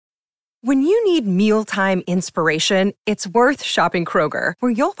When you need mealtime inspiration, it's worth shopping Kroger,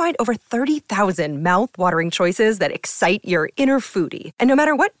 where you'll find over 30,000 mouth-watering choices that excite your inner foodie. And no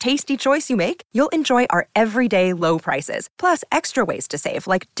matter what tasty choice you make, you'll enjoy our everyday low prices, plus extra ways to save,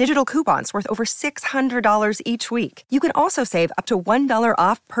 like digital coupons worth over $600 each week. You can also save up to $1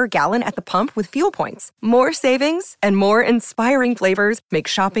 off per gallon at the pump with fuel points. More savings and more inspiring flavors make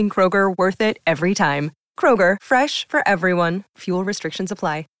shopping Kroger worth it every time. Kroger, fresh for everyone. Fuel restrictions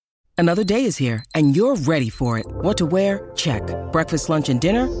apply. Another day is here, and you're ready for it. What to wear? Check. Breakfast, lunch, and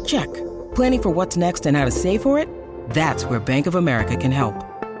dinner? Check. Planning for what's next and how to save for it? That's where Bank of America can help.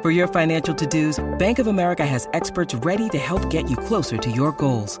 For your financial to-dos, Bank of America has experts ready to help get you closer to your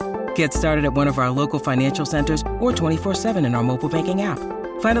goals. Get started at one of our local financial centers or 24/7 in our mobile banking app.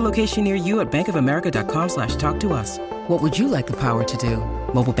 Find a location near you at bankofamerica.com/talktous. What would you like the power to do?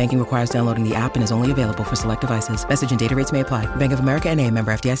 Mobile banking requires downloading the app and is only available for select devices. Message and data rates may apply. Bank of America N.A.,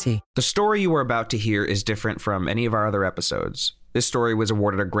 member FDIC. The story you are about to hear is different from any of our other episodes. This story was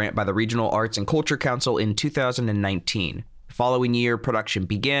awarded a grant by the Regional Arts and Culture Council in 2019. The following year, production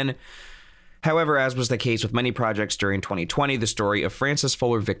began. However, as was the case with many projects during 2020, the story of Frances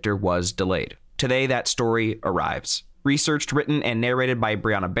Fuller Victor was delayed. Today, that story arrives. Researched, written, and narrated by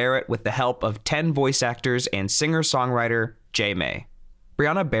Brianna Barrett with the help of 10 voice actors and singer-songwriter Jay May.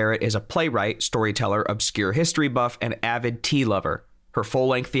 Brianna Barrett is a playwright, storyteller, obscure history buff, and avid tea lover. Her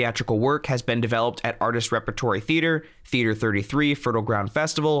full-length theatrical work has been developed at Artist Repertory Theater, Theater 33, Fertile Ground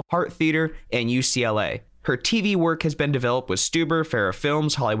Festival, Hart Theater, and UCLA. Her TV work has been developed with Stuber, Farrah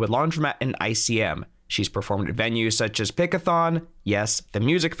Films, Hollywood Laundromat, and ICM. She's performed at venues such as Pickathon, yes, the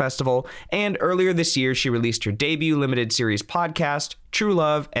music festival, and earlier this year she released her debut limited series podcast, True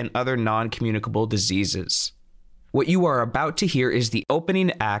Love and Other Non-Communicable Diseases. What you are about to hear is the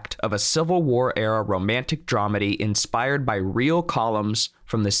opening act of a Civil War-era romantic dramedy inspired by real columns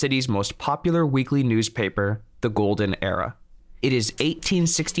from the city's most popular weekly newspaper, The Golden Era. It is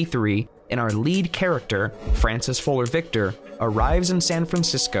 1863, and our lead character, Frances Fuller Victor, arrives in San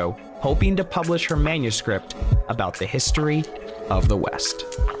Francisco hoping to publish her manuscript about the history of the West.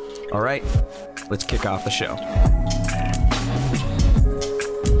 All right, let's kick off the show.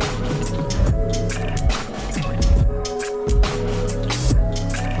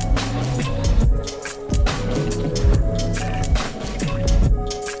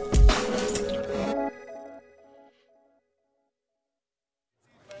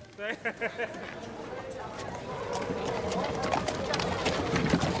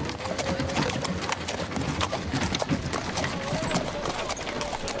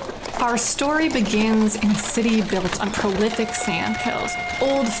 Our story begins in a city built on prolific sandhills,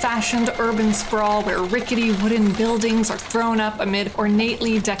 old-fashioned urban sprawl where rickety wooden buildings are thrown up amid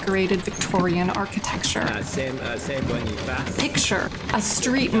ornately decorated Victorian architecture. Picture a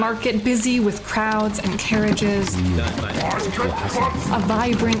street market busy with crowds and carriages, a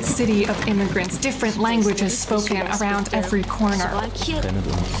vibrant city of immigrants, different languages spoken around every corner.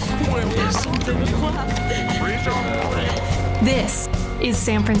 This is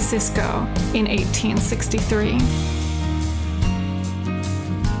San Francisco in 1863.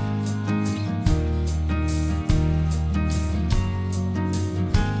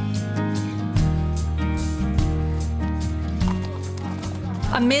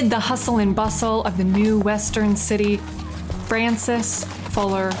 Amid the hustle and bustle of the new western city, Frances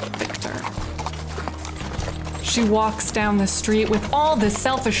Fuller Victor. She walks down the street with all the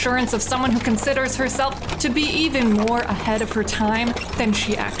self-assurance of someone who considers herself to be even more ahead of her time than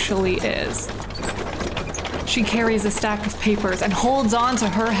she actually is. She carries a stack of papers and holds on to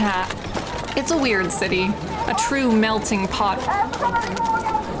her hat. It's a weird city, a true melting pot.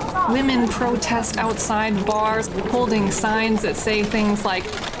 Women protest outside bars, holding signs that say things like,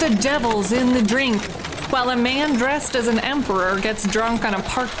 "The devil's in the drink," while a man dressed as an emperor gets drunk on a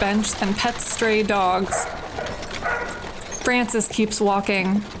park bench and pets stray dogs. Frances keeps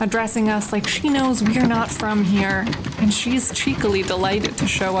walking, addressing us like she knows we're not from here, and she's cheekily delighted to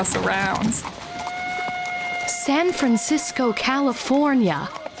show us around. San Francisco, California.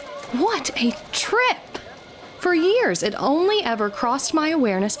 What a trip! For years, it only ever crossed my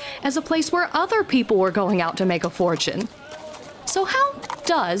awareness as a place where other people were going out to make a fortune. So how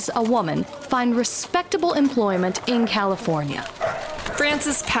does a woman find respectable employment in California?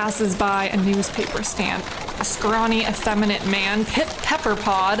 Frances passes by a newspaper stand. A scrawny, effeminate man, Pip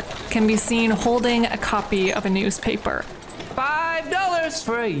Pepperpod, can be seen holding a copy of a newspaper. $5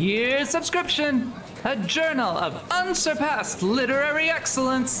 for a year's subscription. A journal of unsurpassed literary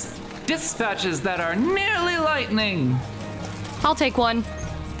excellence. Dispatches that are nearly lightning. I'll take one.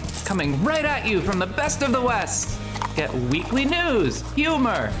 Coming right at you from the best of the West. Get weekly news,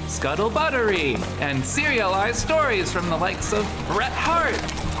 humor, scuttlebuttery, and serialized stories from the likes of Bret Hart.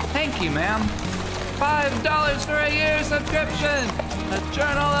 Thank you, ma'am. $5 for a year subscription. A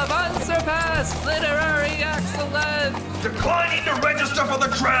journal of unsurpassed literary excellence. Declining to register for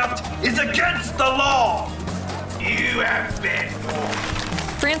the draft is against the law. You have been warned.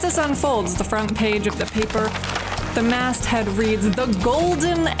 Francis unfolds the front page of the paper. The masthead reads, "The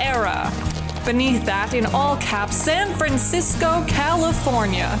Golden Era." Beneath that, in all caps, San Francisco,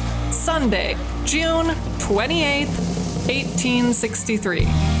 California. Sunday, June 28th, 1863.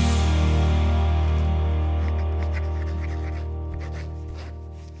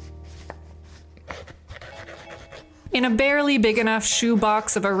 In a barely big enough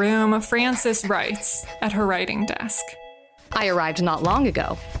shoebox of a room, Francis writes at her writing desk. I arrived not long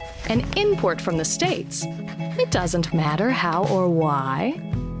ago. An import from the States. It doesn't matter how or why,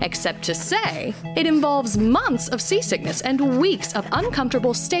 except to say it involves months of seasickness and weeks of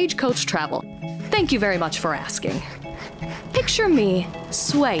uncomfortable stagecoach travel. Thank you very much for asking. Picture me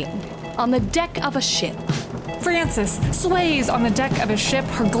swaying on the deck of a ship. Francis sways on the deck of a ship,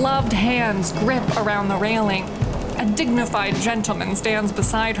 her gloved hands grip around the railing. A dignified gentleman stands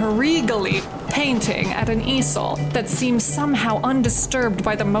beside her, regally painting at an easel that seems somehow undisturbed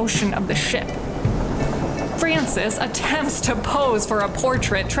by the motion of the ship. Francis attempts to pose for a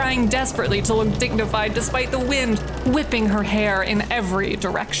portrait, trying desperately to look dignified despite the wind whipping her hair in every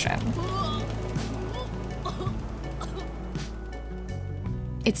direction.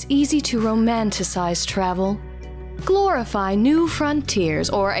 It's easy to romanticize travel, glorify new frontiers,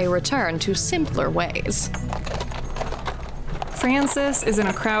 or a return to simpler ways. Francis is in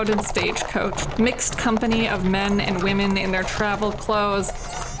a crowded stagecoach, mixed company of men and women in their travel clothes.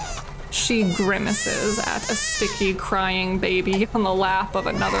 She grimaces at a sticky, crying baby on the lap of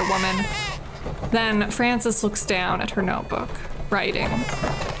another woman. Then Francis looks down at her notebook, writing.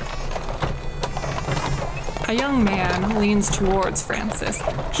 A young man leans towards Francis.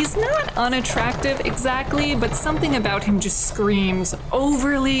 He's not unattractive exactly, but something about him just screams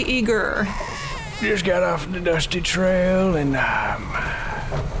overly eager. Just got off the dusty trail and I'm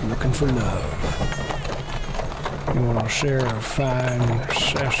looking for love. You want to share a fine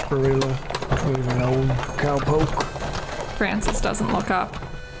sarsaparilla with an old cowpoke? Francis doesn't look up.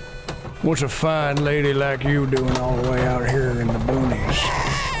 What's a fine lady like you doing all the way out here in the boonies?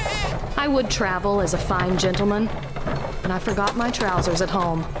 I would travel as a fine gentleman, and I forgot my trousers at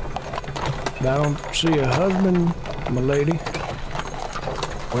home. I don't see a husband, my lady.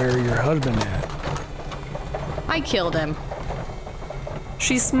 Where your husband at? I killed him.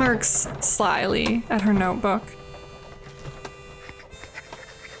 She smirks slyly at her notebook.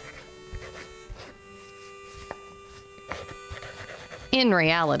 In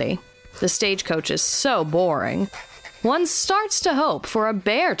reality, the stagecoach is so boring. One starts to hope for a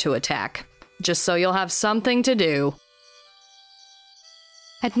bear to attack, just so you'll have something to do.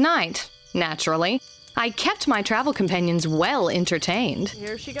 At night, naturally, I kept my travel companions well entertained.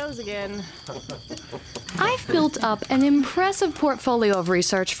 Here she goes again. I've built up an impressive portfolio of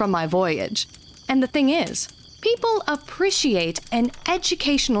research from my voyage. And the thing is, people appreciate an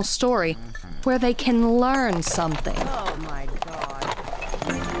educational story where they can learn something. Oh my God.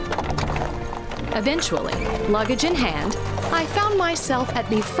 Eventually, luggage in hand, I found myself at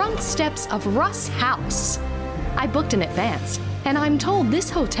the front steps of Russ House. I booked in advance, and I'm told this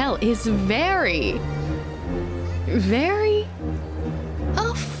hotel is very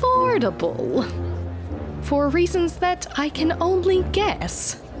affordable. For reasons that I can only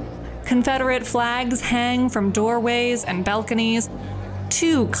guess. Confederate flags hang from doorways and balconies.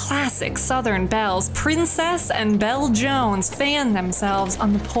 Two classic Southern belles, Princess and Belle Jones, fan themselves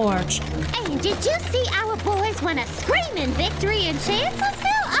on the porch. Hey, did you see our boys win a screaming victory in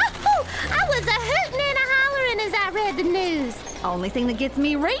Chancellorsville? Oh, I was a hooting and a hollering as I read the news. Only thing that gets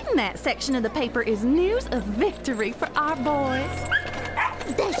me reading that section of the paper is news of victory for our boys.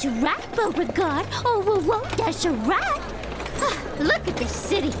 That's right, Beauregard. Oh, well, that's right. Look at this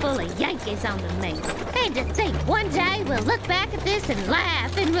city full of Yankees on the main. And to think one day we'll look back at this and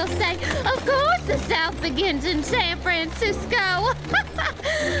laugh and we'll say, of course the South begins in San Francisco.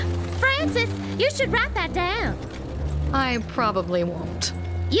 Francis, you should write that down. I probably won't.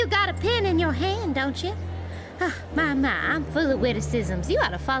 You got a pen in your hand, don't you? My, I'm full of witticisms. You ought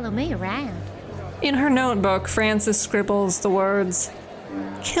to follow me around. In her notebook, Francis scribbles the words,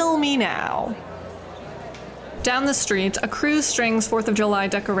 "Kill me now." Down the street, a crew strings 4th of July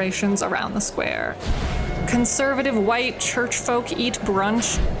decorations around the square. Conservative white church folk eat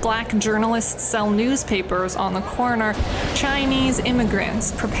brunch, black journalists sell newspapers on the corner, Chinese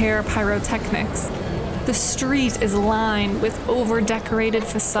immigrants prepare pyrotechnics. The street is lined with over-decorated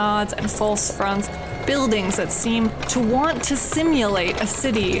facades and false fronts, buildings that seem to want to simulate a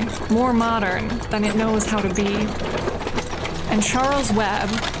city more modern than it knows how to be. And Charles Webb,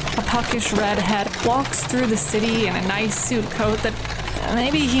 a puckish redhead, walks through the city in a nice suit coat that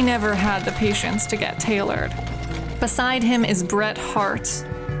maybe he never had the patience to get tailored. Beside him is Bret Harte,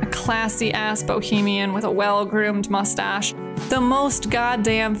 a classy-ass bohemian with a well-groomed mustache, the most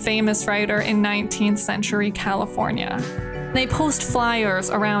goddamn famous writer in 19th century California. They post flyers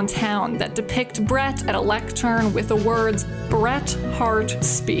around town that depict Bret at a lectern with the words, "Bret Harte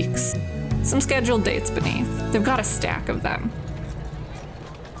Speaks." Some scheduled dates beneath. They've got a stack of them.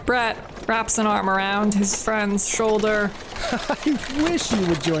 Bret wraps an arm around his friend's shoulder. I wish you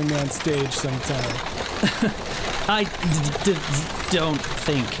would join me on stage sometime. I don't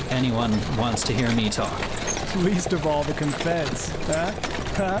think anyone wants to hear me talk. Least of all the Confeds,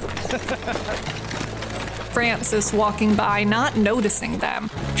 huh? Frances walking by, not noticing them.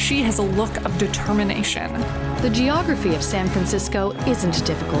 She has a look of determination. The geography of San Francisco isn't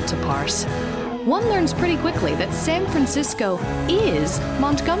difficult to parse. One learns pretty quickly that San Francisco is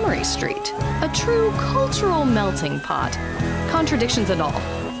Montgomery Street, a true cultural melting pot. Contradictions and all.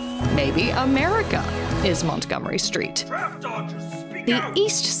 Maybe America is Montgomery Street. The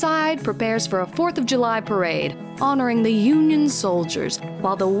East Side prepares for a 4th of July parade, honoring the Union soldiers,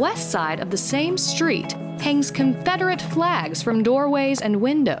 while the West Side of the same street hangs Confederate flags from doorways and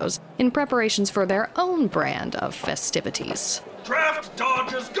windows in preparations for their own brand of festivities. Draft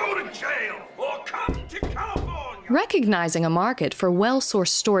dodgers go to jail or come to California. Recognizing a market for well-sourced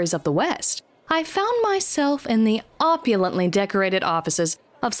stories of the West, I found myself in the opulently decorated offices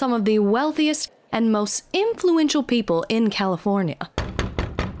of some of the wealthiest and most influential people in California.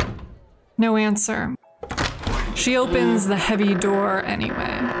 No answer. She opens the heavy door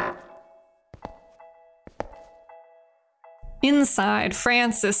anyway. Inside,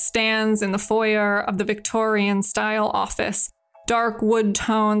 Frances stands in the foyer of the Victorian-style office. Dark wood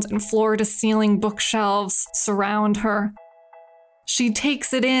tones and floor-to-ceiling bookshelves surround her. She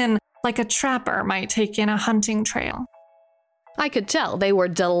takes it in like a trapper might take in a hunting trail. I could tell they were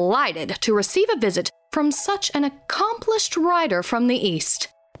delighted to receive a visit from such an accomplished writer from the East.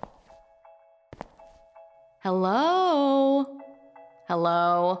 Hello?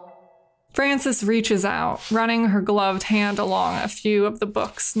 Hello? Frances reaches out, running her gloved hand along a few of the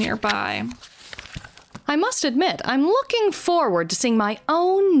books nearby. I must admit, I'm looking forward to seeing my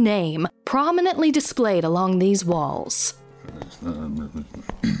own name prominently displayed along these walls.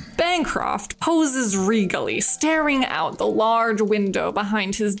 Bancroft poses regally, staring out the large window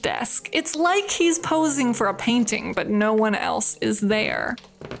behind his desk. It's like he's posing for a painting, but no one else is there.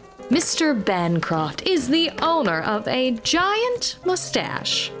 Mr. Bancroft is the owner of a giant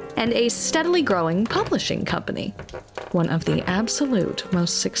mustache and a steadily growing publishing company. One of the absolute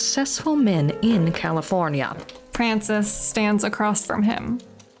most successful men in California. Frances stands across from him,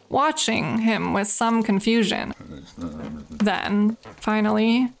 watching him with some confusion. Then,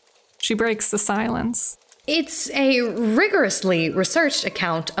 finally, she breaks the silence. It's a rigorously researched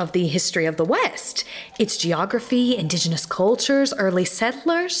account of the history of the West. Its geography, indigenous cultures, early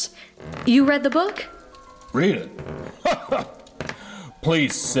settlers. You read the book? Read it.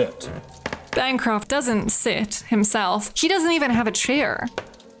 Please sit. Bancroft doesn't sit himself. He doesn't even have a chair.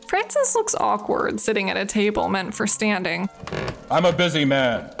 Frances looks awkward sitting at a table meant for standing. I'm a busy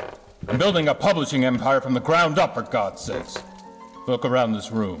man. I'm building a publishing empire from the ground up, for God's sakes. Look around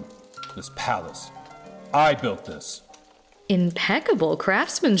this room, this palace. I built this. Impeccable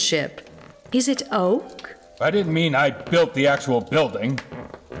craftsmanship. Is it oak? I didn't mean I built the actual building.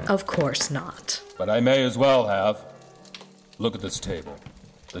 Of course not. But I may as well have. Look at this table.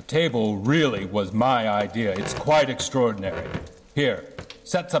 The table really was my idea. It's quite extraordinary. Here,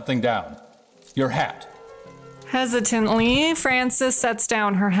 set something down. Your hat. Hesitantly, Frances sets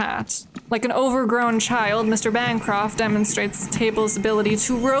down her hat. Like an overgrown child, Mr. Bancroft demonstrates the table's ability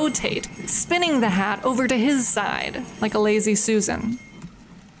to rotate, spinning the hat over to his side, like a lazy Susan.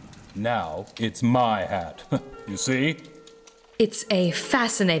 Now it's my hat. You see? It's a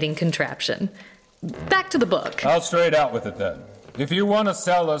fascinating contraption. Back to the book. I'll straight out with it then. If you want to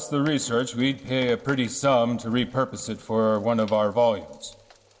sell us the research, we'd pay a pretty sum to repurpose it for one of our volumes.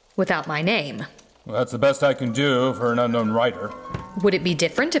 Without my name. Well, that's the best I can do for an unknown writer. Would it be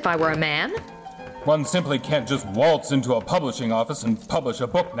different if I were a man? One simply can't just waltz into a publishing office and publish a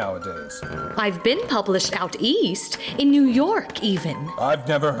book nowadays. I've been published out east, in New York even. I've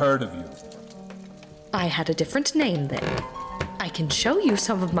never heard of you. I had a different name then. I can show you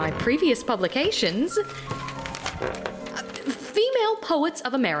some of my previous publications. Female Poets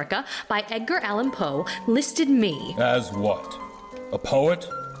of America by Edgar Allan Poe listed me. As what? A poet?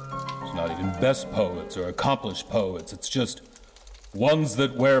 It's not even best poets or accomplished poets. It's just ones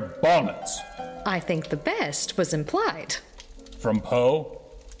that wear bonnets. I think the best was implied. From Poe?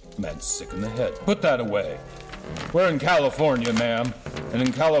 Man's sick in the head. Put that away. We're in California, ma'am. And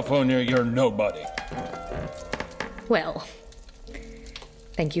in California, you're nobody. Well,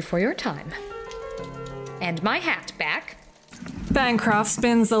 thank you for your time. And my hat back. Bancroft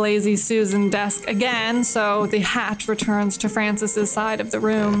spins the Lazy Susan desk again, so the hat returns to Francis's side of the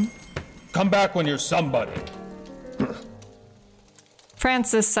room. Come back when you're somebody.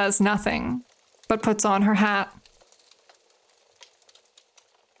 Francis says nothing, but puts on her hat.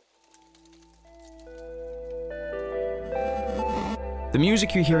 The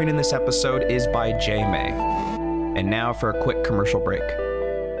music you're hearing in this episode is by J. May. And now for a quick commercial break.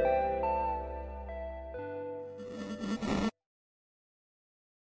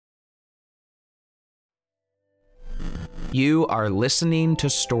 You are listening to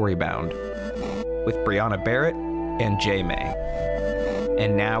Storybound with Brianna Barrett and J. May.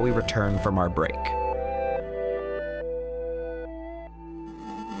 And now we return from our break.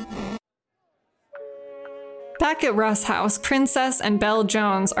 Back at Russ' house, Princess and Belle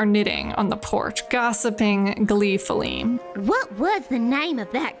Jones are knitting on the porch, gossiping gleefully. What was the name of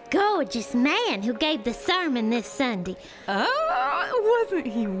that gorgeous man who gave the sermon this Sunday? Oh, wasn't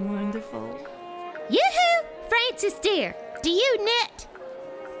he wonderful? Yoo-hoo! Francis, dear, do you knit?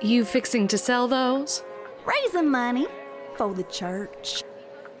 You fixing to sell those? Raising money for the church.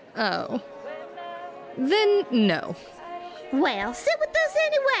 Oh. Then no. Well, sit with us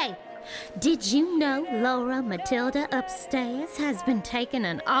anyway. Did you know Laura Matilda upstairs has been taking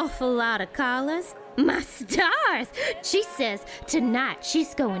an awful lot of callers? My stars! She says tonight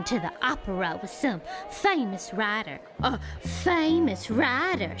she's going to the opera with some famous writer. A famous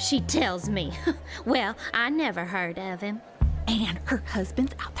writer, she tells me. Well, I never heard of him. And her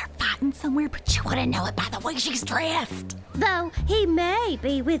husband's out there fighting somewhere, but you wouldn't know it by the way she's dressed. Though he may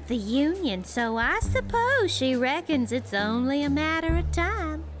be with the Union, so I suppose she reckons it's only a matter of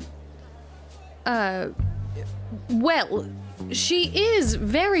time. Well, she is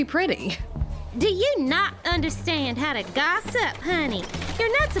very pretty. Do you not understand how to gossip, honey?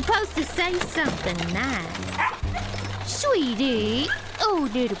 You're not supposed to say something nice. Sweetie, oh,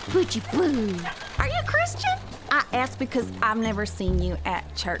 little pretty boo. Are you Christian? I asked because I've never seen you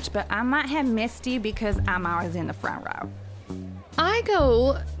at church, but I might have missed you because I'm always in the front row. I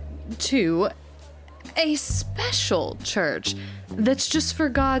go to a special church that's just for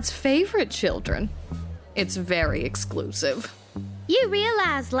God's favorite children. It's very exclusive. You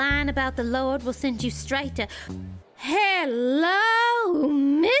realize lying about the Lord will send you straight to... Hello,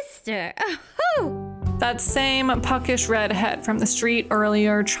 mister. Oh. That same puckish redhead from the street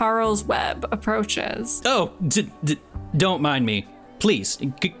earlier, Charles Webb, approaches. Oh, don't mind me. Please,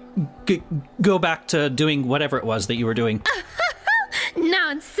 go back to doing whatever it was that you were doing.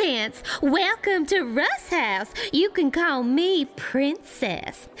 Nonsense. Welcome to Russ' house. You can call me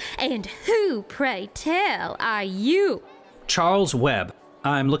Princess. And who, pray tell, are you? Charles Webb.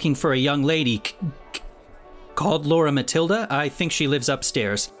 I'm looking for a young lady called Laura Matilda. I think she lives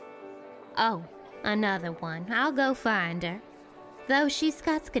upstairs. Oh, another one. I'll go find her. Though she's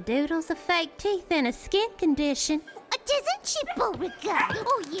got skadoodles of fake teeth and a skin condition. Doesn't she, Beauregard?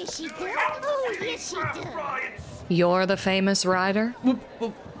 Oh, yes, she does. Oh, yes, she does. You're the famous writer?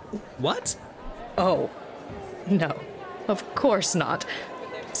 What? Oh, no. Of course not.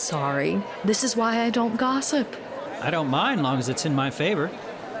 Sorry. This is why I don't gossip. I don't mind, long as it's in my favor.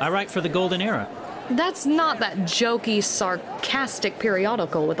 I write for the Golden Era. That's not that jokey, sarcastic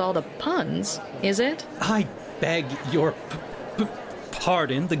periodical with all the puns, is it? I beg your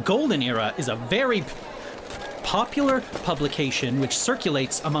pardon. The Golden Era is a very popular publication which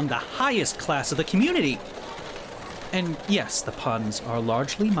circulates among the highest class of the community. And yes, the puns are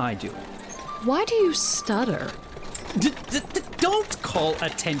largely my doing. Why do you stutter? Don't call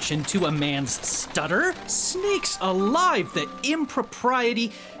attention to a man's stutter. Snakes alive, the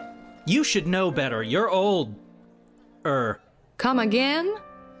impropriety. You should know better. You're old. Come again?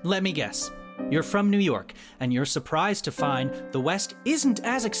 Let me guess. You're from New York, and you're surprised to find the West isn't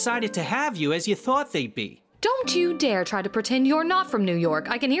as excited to have you as you thought they'd be. Don't you dare try to pretend you're not from New York.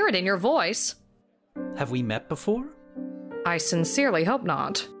 I can hear it in your voice. Have we met before? I sincerely hope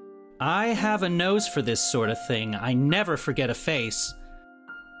not. I have a nose for this sort of thing. I never forget a face.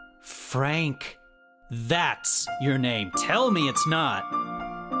 Frank. That's your name. Tell me it's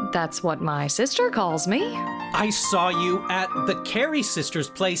not. That's what my sister calls me. I saw you at the Carey sisters'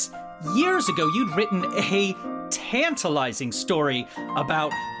 place years ago. You'd written a tantalizing story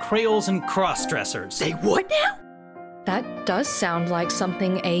about Creoles and cross-dressers. Say what now? That does sound like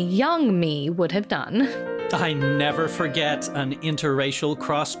something a young me would have done. I never forget an interracial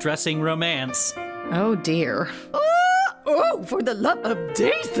cross-dressing romance. Oh dear. Oh, for the love of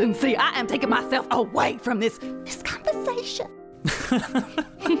decency, I am taking myself away from this conversation.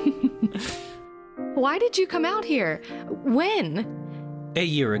 Why did you come out here? When? A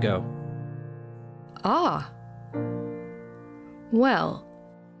year ago. Ah. Well,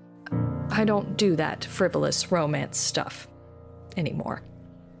 I don't do that frivolous romance stuff anymore.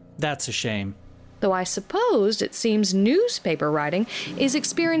 That's a shame. Though I supposed it seems newspaper writing is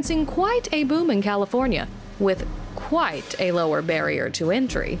experiencing quite a boom in California, with quite a lower barrier to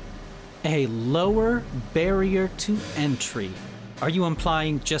entry. A lower barrier to entry? Are you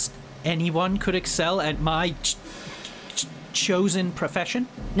implying just anyone could excel at my chosen profession?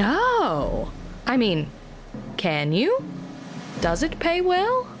 No. I mean, can you? Does it pay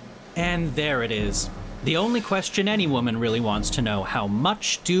well? And there it is. The only question any woman really wants to know: how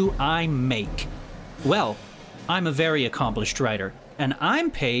much do I make? Well, I'm a very accomplished writer, and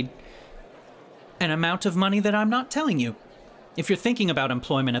I'm paid an amount of money that I'm not telling you. If you're thinking about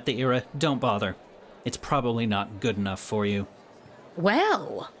employment at the Era, don't bother. It's probably not good enough for you.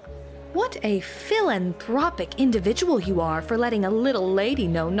 Well, what a philanthropic individual you are for letting a little lady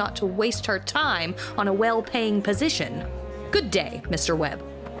know not to waste her time on a well-paying position. Good day, Mr. Webb.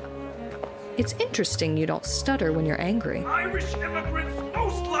 It's interesting you don't stutter when you're angry. Irish immigrants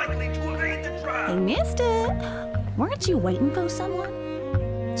most likely to evade the draft. Hey, mister, weren't you waiting for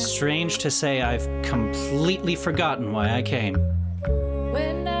someone? Strange to say, I've completely forgotten why I came.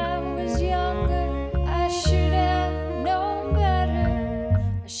 When I was younger, I should have known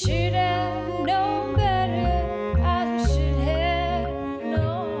better. I should have known better. I should have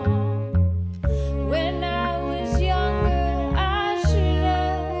known. When I was younger, I should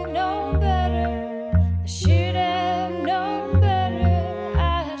have known better. I should have known better.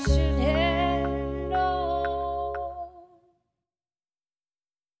 I should have known.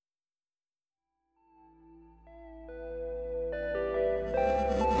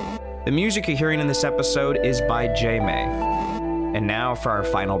 The music you're hearing in this episode is by J. May. And now for our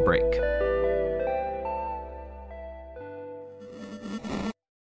final break.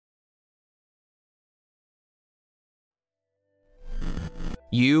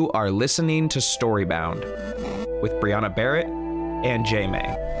 You are listening to Storybound with Brianna Barrett and J.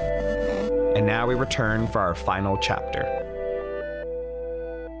 May. And now we return for our final chapter.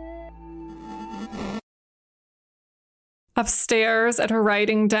 Upstairs at her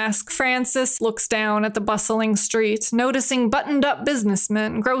writing desk, Frances looks down at the bustling street, noticing buttoned-up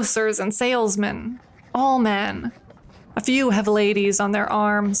businessmen, grocers, and salesmen. All men. A few have ladies on their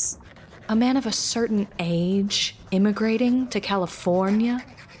arms. A man of a certain age, immigrating to California,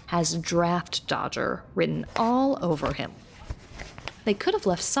 has draft dodger written all over him. They could have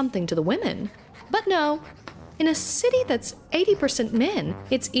left something to the women, but no. In a city that's 80% men,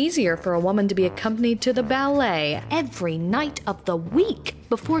 it's easier for a woman to be accompanied to the ballet every night of the week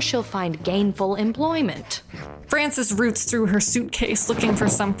before she'll find gainful employment. Frances roots through her suitcase looking for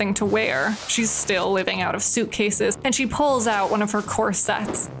something to wear. She's still living out of suitcases, and she pulls out one of her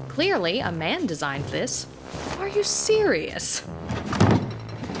corsets. Clearly, a man designed this. Are you serious?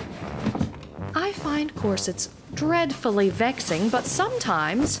 I find corsets dreadfully vexing, but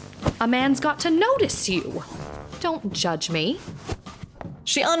sometimes a man's got to notice you. Don't judge me.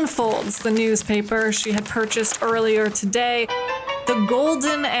 She unfolds the newspaper she had purchased earlier today, The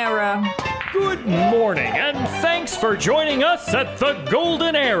Golden Era. Good morning, and thanks for joining us at The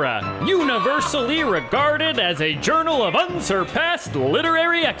Golden Era, universally regarded as a journal of unsurpassed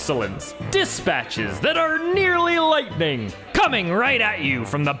literary excellence. Dispatches that are nearly lightning, coming right at you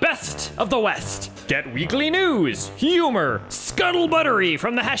from the best of the West. Get weekly news, humor, scuttlebuttery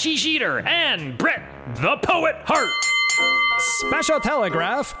from the Hashish Eater, and Brett the Poet Hart. Special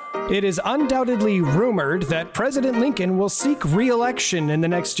telegraph. It is undoubtedly rumored that President Lincoln will seek re-election in the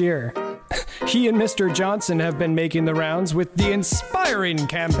next year. He and Mr. Johnson have been making the rounds with the inspiring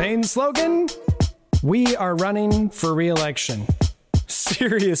campaign slogan, "We are running for re-election."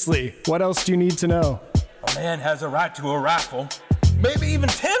 Seriously, what else do you need to know? A man has a right to a rifle. Maybe even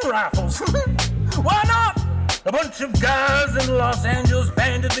 10 rifles. Why not? A bunch of guys in Los Angeles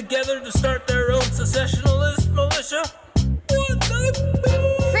banded together to start their own secessionalist militia. What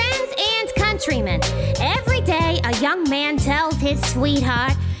the... Friends and countrymen, every day a young man tells his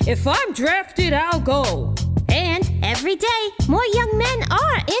sweetheart, "If I'm drafted, I'll go." And every day, more young men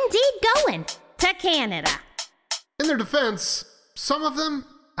are indeed going to Canada. In their defense, some of them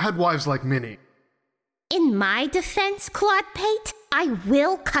had wives like Minnie. In my defense, Claude Pate, I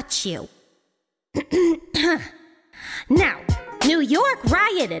will cut you. Now, New York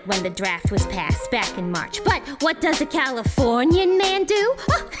rioted when the draft was passed back in March, but what does a Californian man do?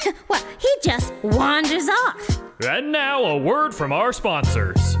 Well, he just wanders off. And now a word from our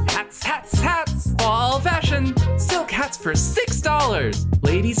sponsors. Hats, hats, hats! Fall fashion! Silk hats for $6!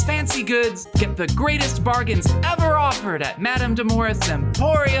 Ladies' fancy goods, get the greatest bargains ever offered at Madame de Morris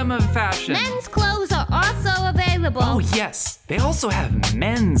Emporium of Fashion. Men's clothes are also available. Oh yes, they also have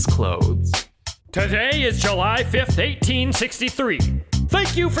men's clothes. Today is July 5th, 1863.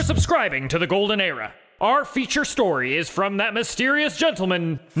 Thank you for subscribing to the Golden Era. Our feature story is from that mysterious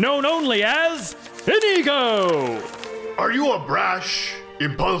gentleman known only as Inigo. Are you a brash,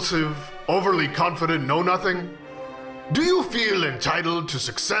 impulsive, overly confident know-nothing? Do you feel entitled to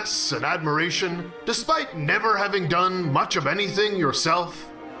success and admiration despite never having done much of anything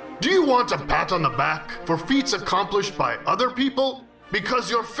yourself? Do you want a pat on the back for feats accomplished by other people? Because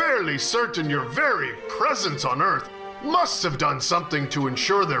you're fairly certain your very presence on Earth must have done something to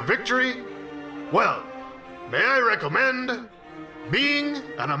ensure their victory? Well, may I recommend being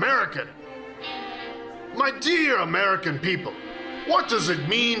an American? My dear American people, what does it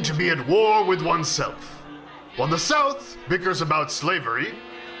mean to be at war with oneself? Well, the South bickers about slavery,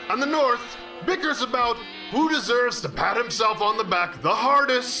 and the North bickers about who deserves to pat himself on the back the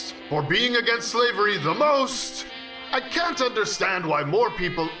hardest for being against slavery the most. I can't understand why more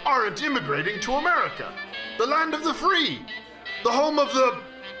people aren't immigrating to America, the land of the free, the home of the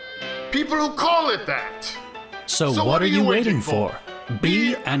people who call it that. So what are you waiting for?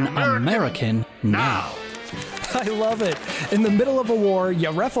 Be an American now. I love it. In the middle of a war, you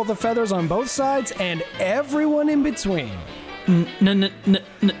ruffle the feathers on both sides and everyone in between.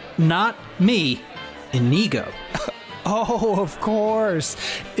 Not me. Inigo. Oh, of course.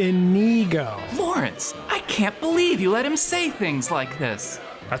 Inigo. Lawrence, I can't believe you let him say things like this.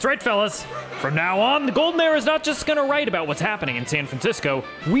 That's right, fellas. From now on, the Golden Era is not just going to write about what's happening in San Francisco.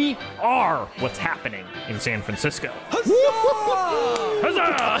 We are what's happening in San Francisco. Huzzah!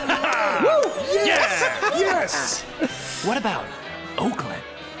 Huzzah! Woo! Yes! Yeah! Yes! What about Oakland?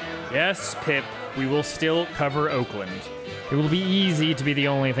 Yes, Pip, we will still cover Oakland. It will be easy to be the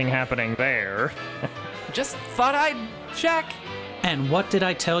only thing happening there. Just thought I'd check. And what did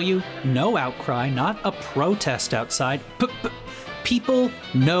I tell you? No outcry, not a protest outside. People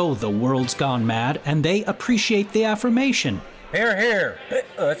know the world's gone mad, and they appreciate the affirmation. Here.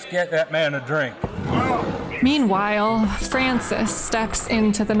 Let's get that man a drink. Meanwhile, Frances steps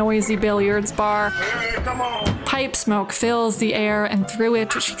into the noisy billiards bar. Pipe smoke fills the air, and through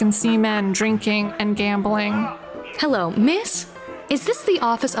it she can see men drinking and gambling. Hello, miss? Is this the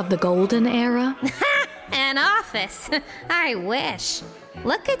office of the Golden Era? An office? I wish.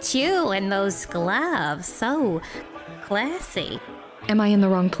 Look at you in those gloves. So classy. Am I in the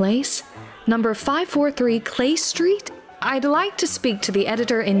wrong place? Number 543 Clay Street? I'd like to speak to the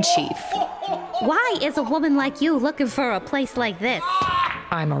editor-in-chief. Why is a woman like you looking for a place like this?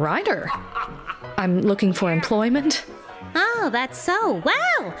 I'm a writer. I'm looking for employment. Oh, that's so.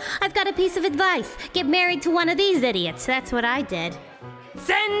 Well, I've got a piece of advice. Get married to one of these idiots. That's what I did.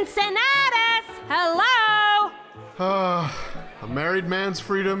 Cincinnatus! Hello! A married man's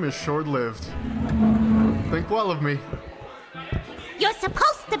freedom is short-lived. Think well of me. You're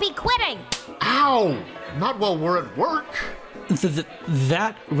supposed to be quitting! Ow! Not while we're at work.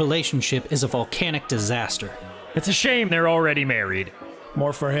 That relationship is a volcanic disaster. It's a shame they're already married.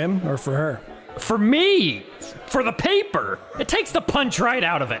 More for him or for her? For me! For the paper! It takes the punch right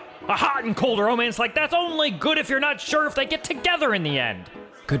out of it. A hot and cold romance like that's only good if you're not sure if they get together in the end.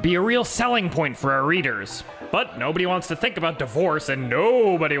 Could be a real selling point for our readers. But nobody wants to think about divorce, and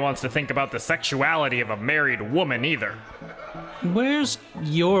nobody wants to think about the sexuality of a married woman either. Where's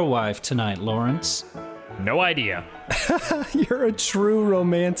your wife tonight, Lawrence? No idea. You're a true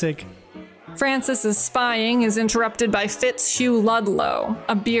romantic. Frances's spying is interrupted by Fitzhugh Ludlow,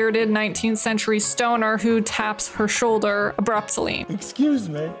 a bearded 19th century stoner who taps her shoulder abruptly. Excuse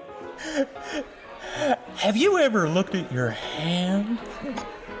me. Have you ever looked at your hand?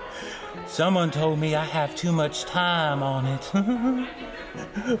 Someone told me I have too much time on it.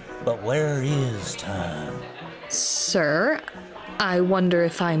 But where is time? Sir, I wonder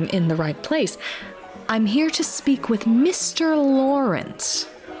if I'm in the right place. I'm here to speak with Mr. Lawrence.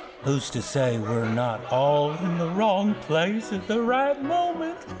 Who's to say we're not all in the wrong place at the right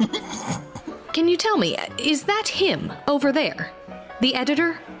moment? Can you tell me, is that him over there? The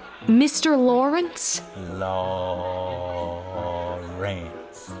editor? Mr. Lawrence? Lawrence.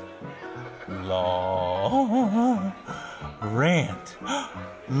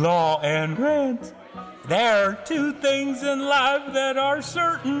 Law and rent. There are two things in life that are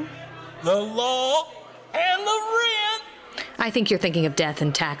certain: the law and the rent. I think you're thinking of death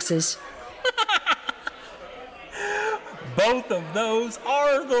and taxes. Both of those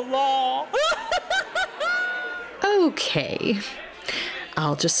are the law. Okay.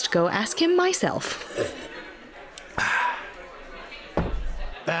 I'll just go ask him myself.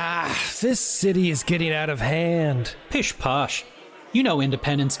 This city is getting out of hand. Pish posh. You know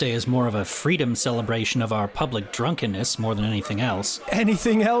Independence Day is more of a freedom celebration of our public drunkenness more than anything else.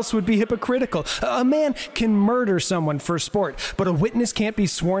 Anything else would be hypocritical. A man can murder someone for sport, but a witness can't be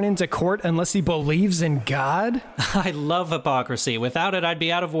sworn into court unless he believes in God? I love hypocrisy. Without it, I'd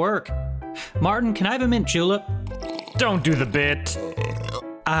be out of work. Martin, can I have a mint julep? Don't do the bit.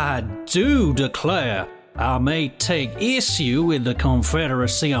 I do declare I may take issue with the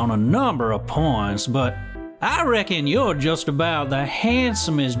Confederacy on a number of points, but I reckon you're just about the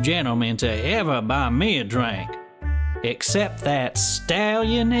handsomest gentleman to ever buy me a drink. Except that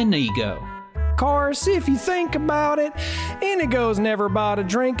Stallion Inigo. Course, if you think about it, Inigo's never bought a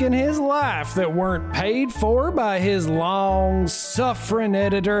drink in his life that weren't paid for by his long-suffering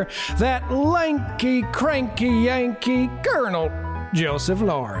editor, that lanky, cranky Yankee Colonel Joseph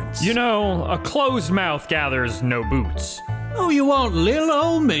Lawrence. You know, a closed mouth gathers no boots. Oh, you want little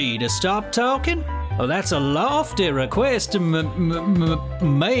old me to stop talking? Oh, that's a lofty request to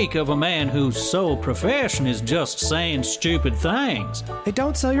make of a man whose sole profession is just saying stupid things. Hey,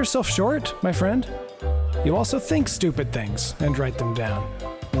 don't sell yourself short, my friend. You also think stupid things and write them down.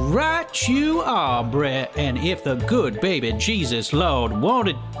 Right you are, Brett, and if the good baby Jesus Lord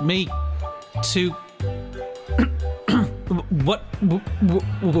wanted me to...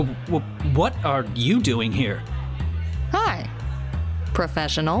 What are you doing here? Hi,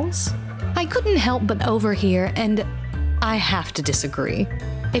 professionals. I couldn't help but overhear, and I have to disagree.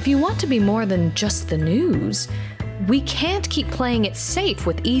 If you want to be more than just the news, we can't keep playing it safe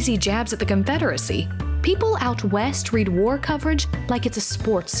with easy jabs at the Confederacy. People out west read war coverage like it's a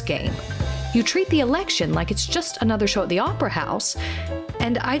sports game. You treat the election like it's just another show at the Opera House.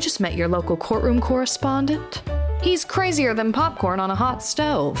 And I just met your local courtroom correspondent. He's crazier than popcorn on a hot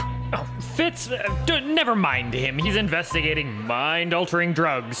stove. Oh, Fitz, never mind him. He's investigating mind-altering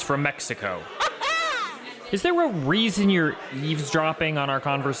drugs from Mexico. Is there a reason you're eavesdropping on our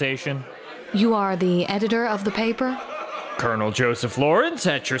conversation? You are the editor of the paper? Colonel Joseph Lawrence,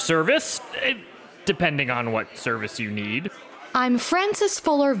 at your service. Depending on what service you need. I'm Francis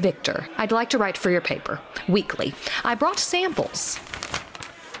Fuller Victor. I'd like to write for your paper, weekly. I brought samples.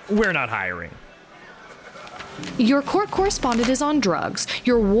 We're not hiring. Your court correspondent is on drugs.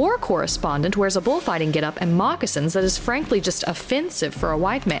 Your war correspondent wears a bullfighting getup and moccasins that is frankly just offensive for a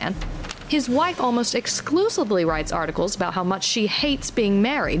white man. His wife almost exclusively writes articles about how much she hates being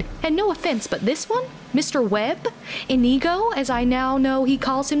married. And no offense, but this one, Mr. Webb, Inigo, as I now know he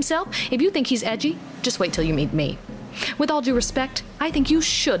calls himself, if you think he's edgy, just wait till you meet me. With all due respect, I think you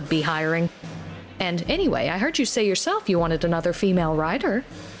should be hiring. And anyway, I heard you say yourself you wanted another female writer.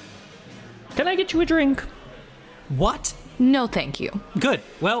 Can I get you a drink? What? No, thank you. Good.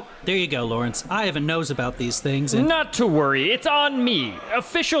 Well, there you go, Lawrence. I have a nose about these things, and... Not to worry. It's on me.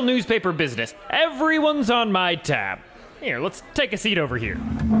 Official newspaper business. Everyone's on my tab. Here, let's take a seat over here.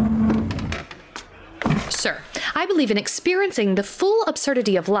 Sir, I believe in experiencing the full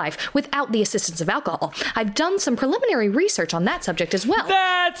absurdity of life without the assistance of alcohol. I've done some preliminary research on that subject as well.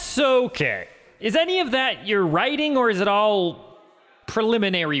 That's okay. Is any of that your writing, or is it all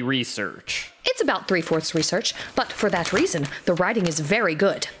preliminary research? It's about 3/4 research, but for that reason, the writing is very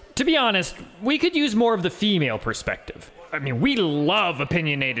good. To be honest, we could use more of the female perspective. I mean, we love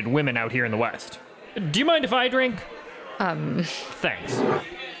opinionated women out here in the West. Do you mind if I drink? Thanks.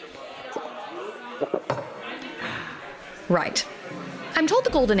 Right. I'm told the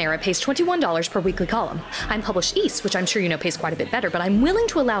Golden Era pays $21 per weekly column. I'm published East, which I'm sure you know pays quite a bit better, but I'm willing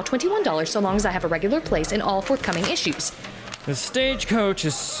to allow $21 so long as I have a regular place in all forthcoming issues. The stagecoach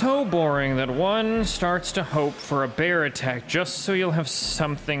is so boring that one starts to hope for a bear attack just so you'll have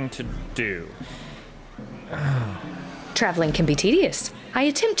something to do. Traveling can be tedious. I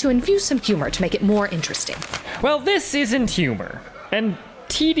attempt to infuse some humor to make it more interesting. Well, this isn't humor, and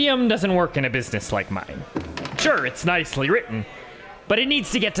tedium doesn't work in a business like mine. Sure, it's nicely written, but it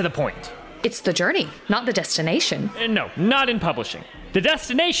needs to get to the point. It's the journey, not the destination. No, not in publishing. The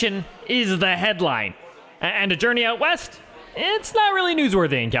destination is the headline. And a journey out west? It's not really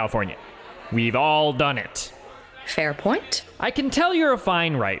newsworthy in California. We've all done it. Fair point. I can tell you're a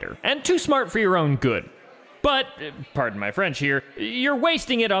fine writer, and too smart for your own good. But, pardon my French here, you're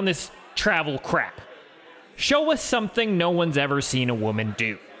wasting it on this travel crap. Show us something no one's ever seen a woman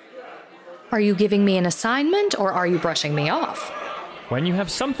do. Are you giving me an assignment or are you brushing me off? When you have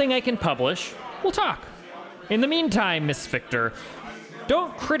something I can publish, we'll talk. In the meantime, Miss Victor,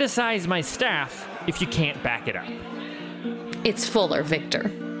 don't criticize my staff if you can't back it up. It's Fuller, Victor.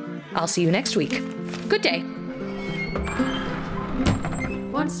 I'll see you next week. Good day.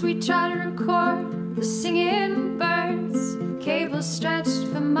 Once we tried to record the singing birds, cables stretched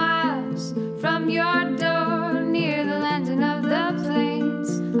for miles from your door near the landing of the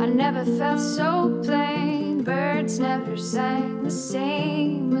planes. I never felt so plain. Birds never sang the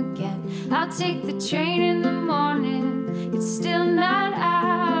same again. I'll take the train in the morning. It's still not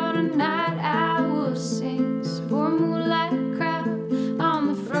out. A night owl sings for a moonlight crowd on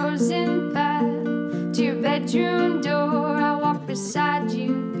the frozen path to your bedroom door. I walk beside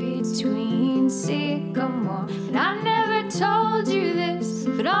you between sycamore. And I never told you this,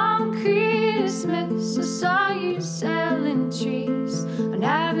 but on Christmas I saw you selling trees on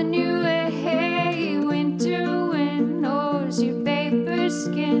Avenue A. Winter wind knows your paper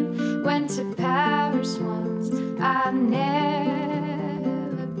skin. Went to Paris once, I've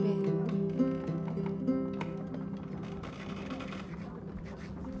never been.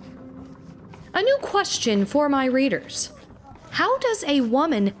 A new question for my readers. How does a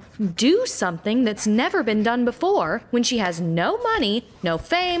woman do something that's never been done before when she has no money, no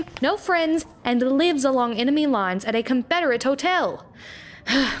fame, no friends, and lives along enemy lines at a Confederate hotel?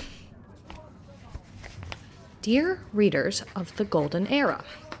 Dear readers of the Golden Era,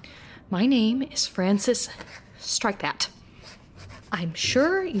 my name is Frances. Strike that. I'm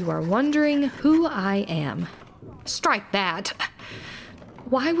sure you are wondering who I am. Strike that.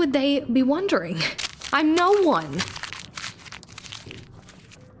 Why would they be wondering? I'm no one.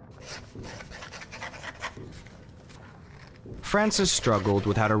 Frances struggled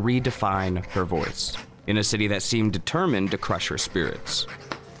with how to redefine her voice in a city that seemed determined to crush her spirits.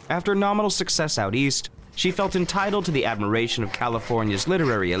 After nominal success out east, she felt entitled to the admiration of California's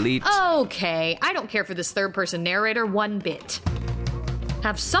literary elite. Okay, I don't care for this third-person narrator one bit.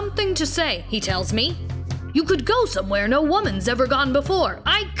 Have something to say, he tells me. You could go somewhere no woman's ever gone before.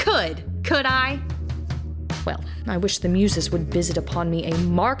 I could I? Well, I wish the muses would visit upon me a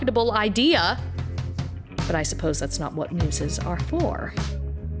marketable idea. But I suppose that's not what muses are for.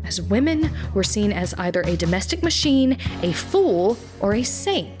 As women, we're seen as either a domestic machine, a fool, or a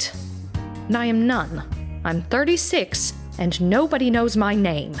saint. And I am none. I'm 36, and nobody knows my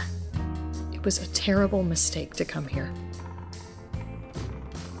name. It was a terrible mistake to come here.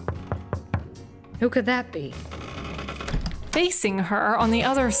 Who could that be? Facing her on the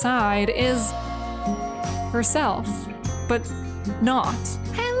other side is herself, but not.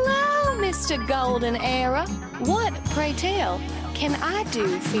 Hello, Mr. Golden Era. What, pray tell, can I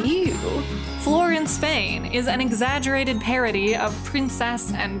do for you? Florence Fane is an exaggerated parody of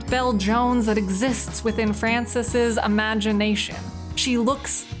Princess and Belle Jones that exists within Frances's imagination. She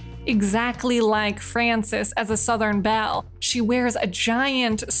looks exactly like Frances as a Southern belle. She wears a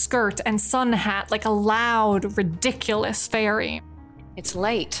giant skirt and sun hat like a loud, ridiculous fairy. It's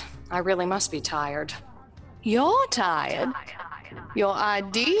late. I really must be tired. You're tired? Your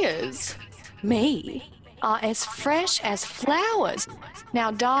ideas, me, are as fresh as flowers.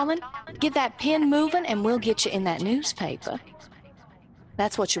 Now, darling, get that pen moving and we'll get you in that newspaper.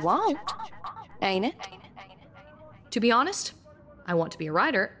 That's what you want, ain't it? To be honest, I want to be a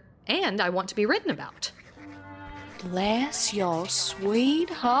writer, and I want to be written about. Bless your sweet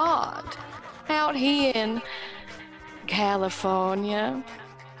heart. Out here in California,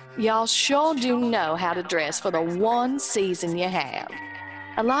 y'all sure do know how to dress for the one season you have.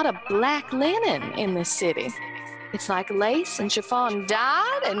 A lot of black linen in this city. It's like lace and chiffon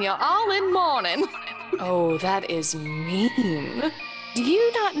dyed, and you're all in mourning. Oh, that is mean. Do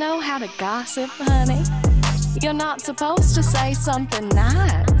you not know how to gossip, honey? You're not supposed to say something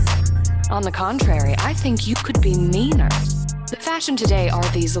nice. On the contrary, I think you could be meaner. The fashion today are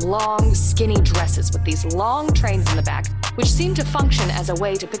these long, skinny dresses with these long trains in the back, which seem to function as a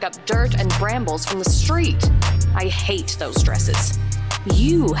way to pick up dirt and brambles from the street. I hate those dresses.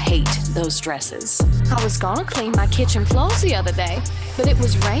 You hate those dresses. I was gonna clean my kitchen floors the other day, but it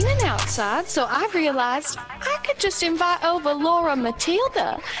was raining outside, so I realized I could just invite over Laura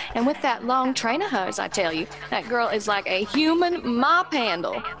Matilda. And with that long train of hers, I tell you, that girl is like a human mop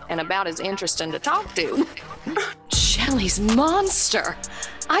handle, and about as interesting to talk to. Shelley's monster.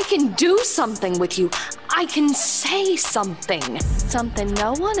 I can do something with you. I can say something. Something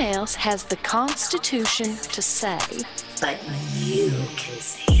no one else has the Constitution to say. But you can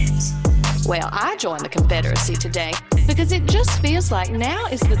say it. Well, I joined the Confederacy today because it just feels like now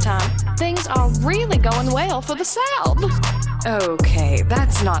is the time things are really going well for the South. Okay,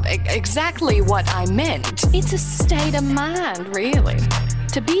 that's not exactly what I meant. It's a state of mind, really.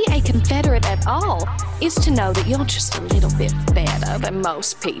 To be a Confederate at all is to know that you're just a little bit better than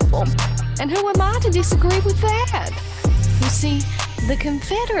most people. And who am I to disagree with that? You see, the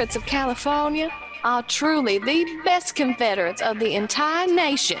Confederates of California are truly the best Confederates of the entire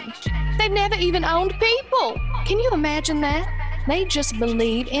nation. They've never even owned people. Can you imagine that? They just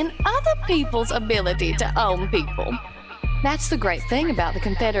believe in other people's ability to own people. That's the great thing about the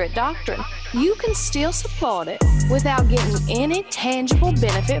Confederate doctrine. You can still support it without getting any tangible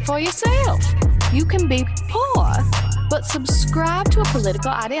benefit for yourself. You can be poor, but subscribe to a political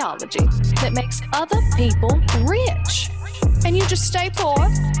ideology that makes other people rich. And you just stay poor,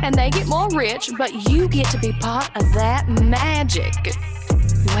 and they get more rich, but you get to be part of that magic.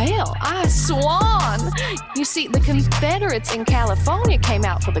 Well, I swan! You see, the Confederates in California came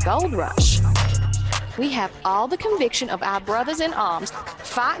out for the gold rush. We have all the conviction of our brothers in arms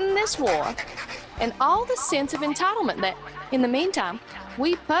fighting this war, and all the sense of entitlement that, in the meantime,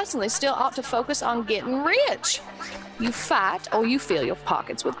 we personally still ought to focus on getting rich. You fight or you fill your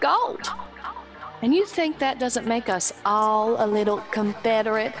pockets with gold. And you think that doesn't make us all a little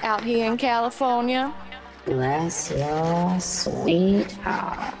Confederate out here in California? Bless your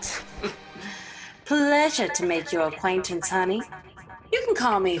sweetheart. Pleasure to make your acquaintance, honey. You can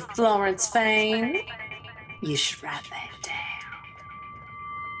call me Florence Fane. You should write that down.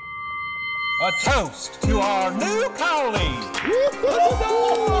 A toast to our new colleague.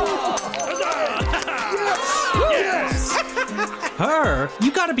 Yes! Her?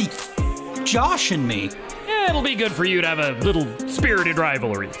 You gotta be joshing me. Yeah, it'll be good for you to have a little spirited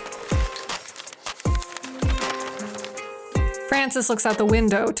rivalry. Frances looks out the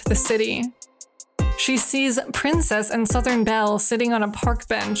window to the city. She sees Princess and Southern Belle sitting on a park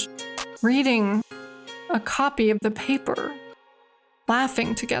bench, reading a copy of the paper,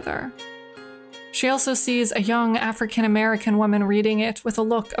 laughing together. She also sees a young African-American woman reading it with a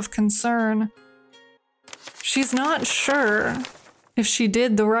look of concern. She's not sure if she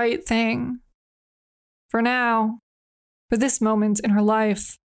did the right thing. For now, for this moment in her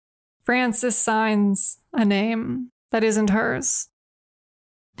life, Frances signs a name that isn't hers.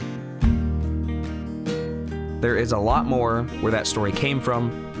 There is a lot more where that story came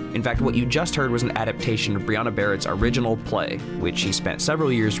from. In fact, what you just heard was an adaptation of Brianna Barrett's original play, which she spent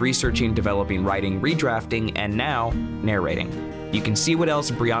several years researching, developing, writing, redrafting, and now narrating. You can see what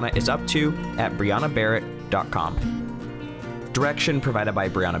else Brianna is up to at briannabarrett.com. Direction provided by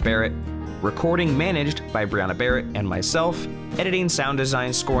Brianna Barrett. Recording managed by Brianna Barrett and myself. Editing, sound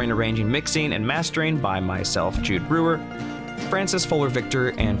design, scoring, arranging, mixing, and mastering by myself, Jude Brewer. Frances Fuller Victor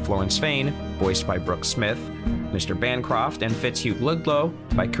and Florence Fane, voiced by Brooke Smith. Mr. Bancroft and Fitzhugh Ludlow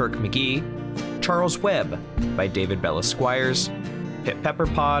by Kirk McGee. Charles Webb by David Bella Squires. Pit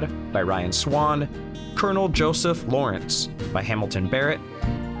Pepperpod by Ryan Swan. Colonel Joseph Lawrence by Hamilton Barrett.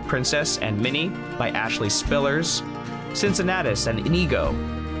 Princess and Minnie by Ashley Spillers. Cincinnatus and Inigo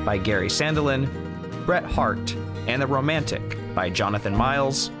by Gary Sandelin. Bret Hart and the Romantic by Jonathan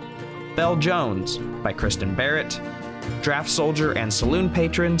Miles. Belle Jones by Kristen Barrett. Draft Soldier and Saloon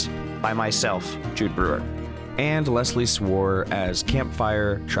Patrons by myself, Jude Brewer. And Leslie Swore as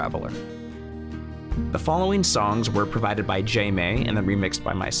Campfire Traveler. The following songs were provided by J. May and then remixed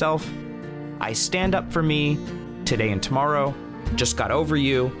by myself. I Stand Up For Me, Today and Tomorrow, Just Got Over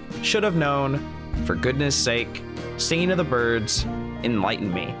You, Should Have Known, For Goodness Sake, Singing of the Birds,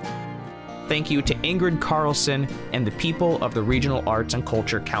 Enlighten Me. Thank you to Ingrid Carlson and the people of the Regional Arts and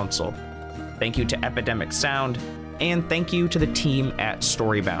Culture Council. Thank you to Epidemic Sound, and thank you to the team at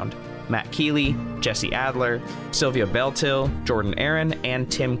Storybound. Matt Keeley, Jesse Adler, Sylvia Beltil, Jordan Aaron, and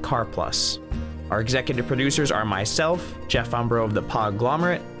Tim Carplus. Our executive producers are myself, Jeff Umbro of The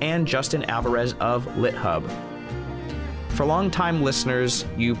Podglomerate, and Justin Alvarez of LitHub. For longtime listeners,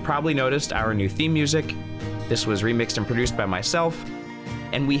 you probably noticed our new theme music. This was remixed and produced by myself,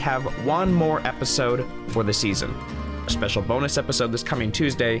 and we have one more episode for the season. A special bonus episode this coming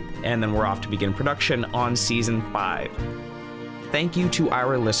Tuesday, and then we're off to begin production on Season 5. Thank you to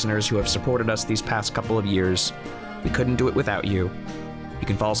our listeners who have supported us these past couple of years. We couldn't do it without you. You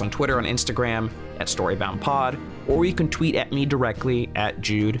can follow us on Twitter and Instagram at StoryboundPod, or you can tweet at me directly at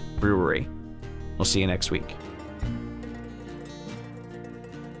Jude Brewery. We'll see you next week.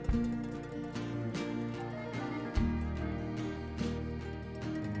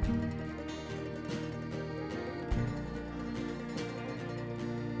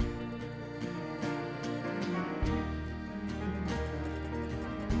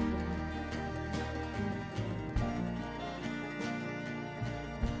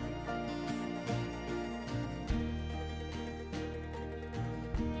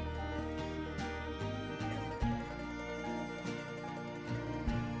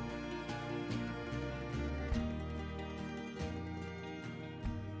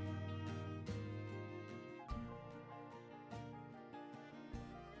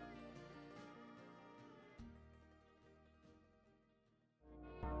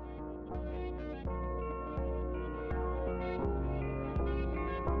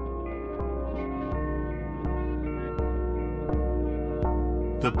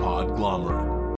 The Podglomerate.